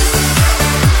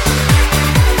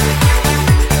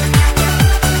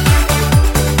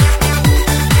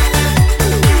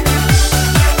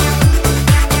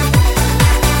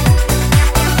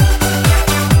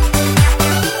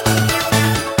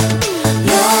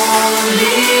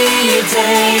 Lonely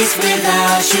days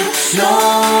without you,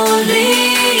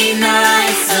 lonely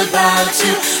nights about to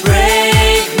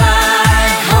break my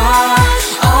heart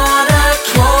on a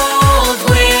cold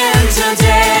winter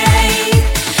day.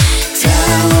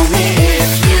 Tell me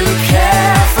if you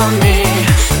care for me.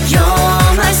 You're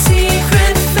my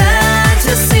secret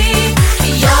fantasy.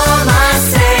 You're my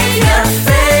savior,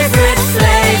 favorite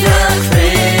flavor,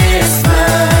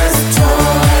 Christmas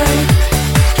toy.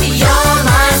 You're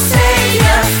my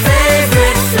savior,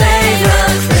 favorite flavor,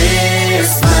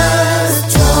 Christmas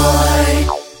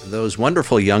toy. Those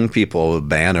wonderful young people of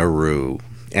Banneroo.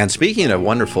 And speaking of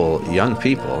wonderful young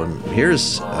people,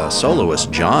 here's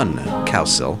soloist John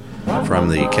Cowsill from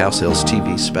the Cowsills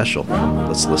TV special.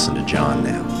 Let's listen to John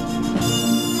now.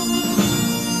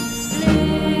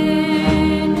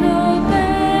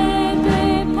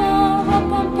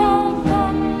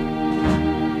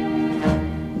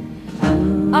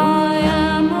 I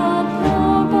am a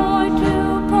poor boy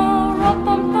too poor,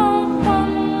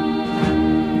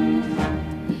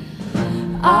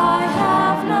 I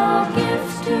have no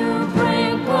gifts to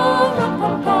bring,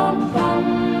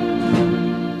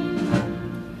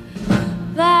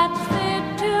 that's fit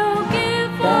to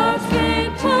give a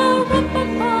king.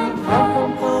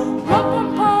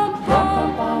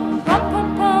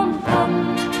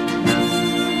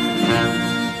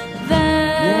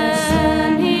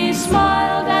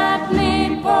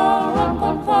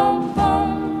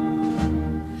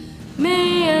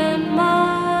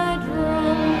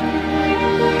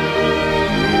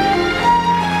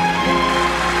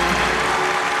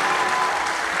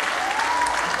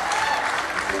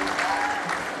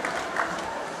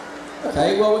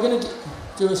 Okay, well, we're going to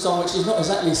do a song which is not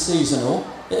exactly seasonal.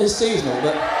 It is seasonal,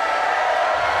 but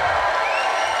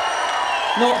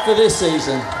not for this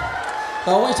season. I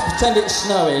want you to pretend it's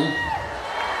snowing.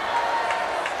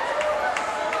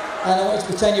 And I want you to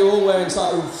pretend you're all wearing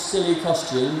sort of silly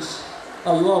costumes.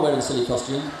 Oh, you are wearing silly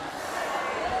costumes.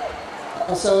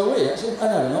 So are we, actually. Oh,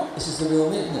 no, we're not. This is the real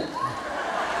me, isn't it?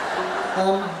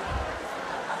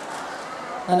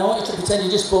 And I want you to pretend you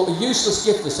just bought a useless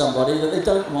gift for somebody that they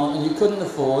don't want and you couldn't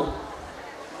afford.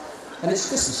 And it's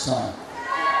Christmas time.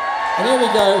 And here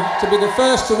we go to be the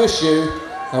first to wish you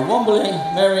a wombling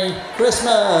Merry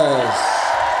Christmas.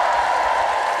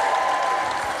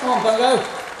 Come on,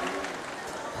 Bungo.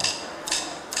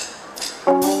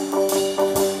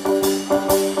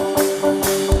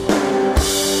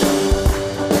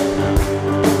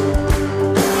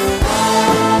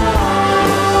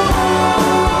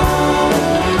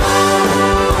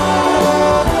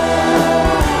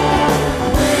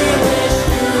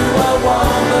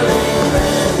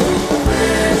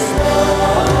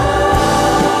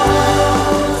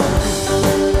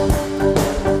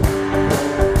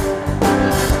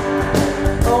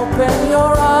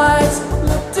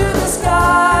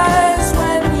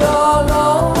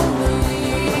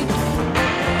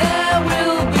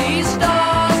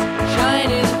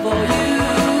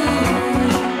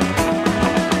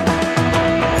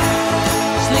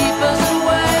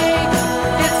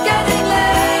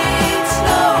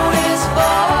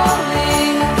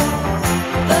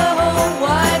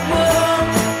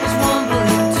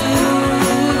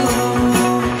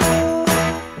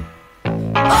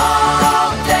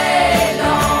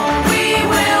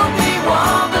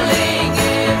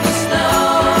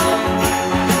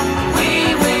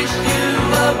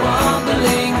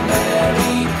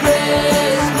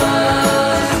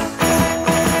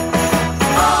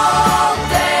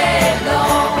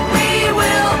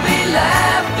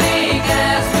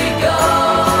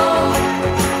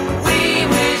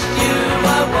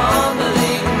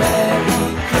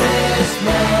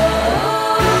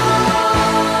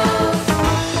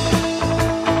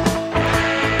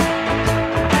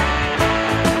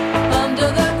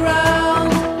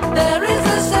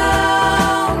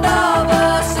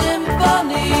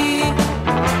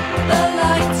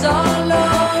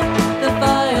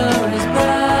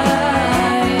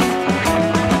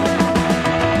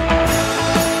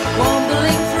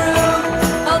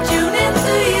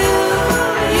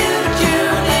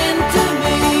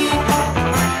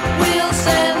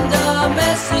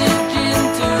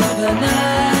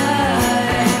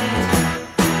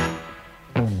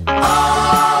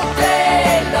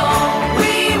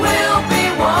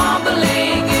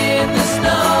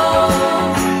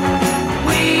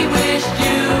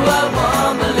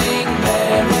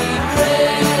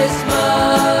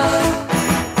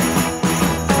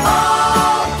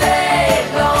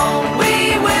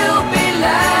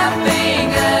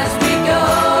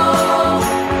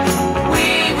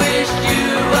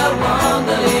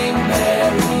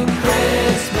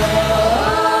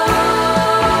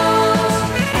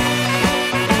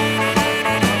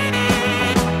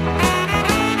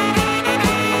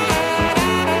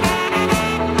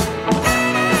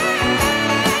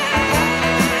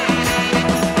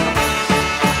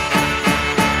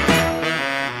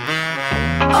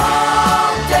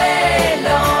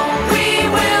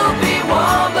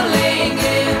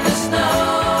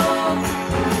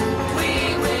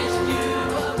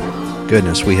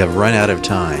 Goodness, we have run out of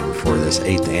time for this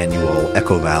 8th annual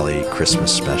Echo Valley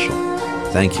Christmas special.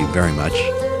 Thank you very much.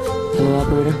 Hello,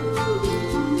 operator.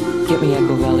 Get me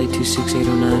Echo Valley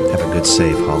 26809. Have a good,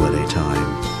 safe holiday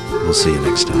time. We'll see you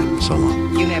next time. So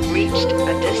long. You have reached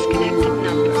a disconnected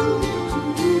number.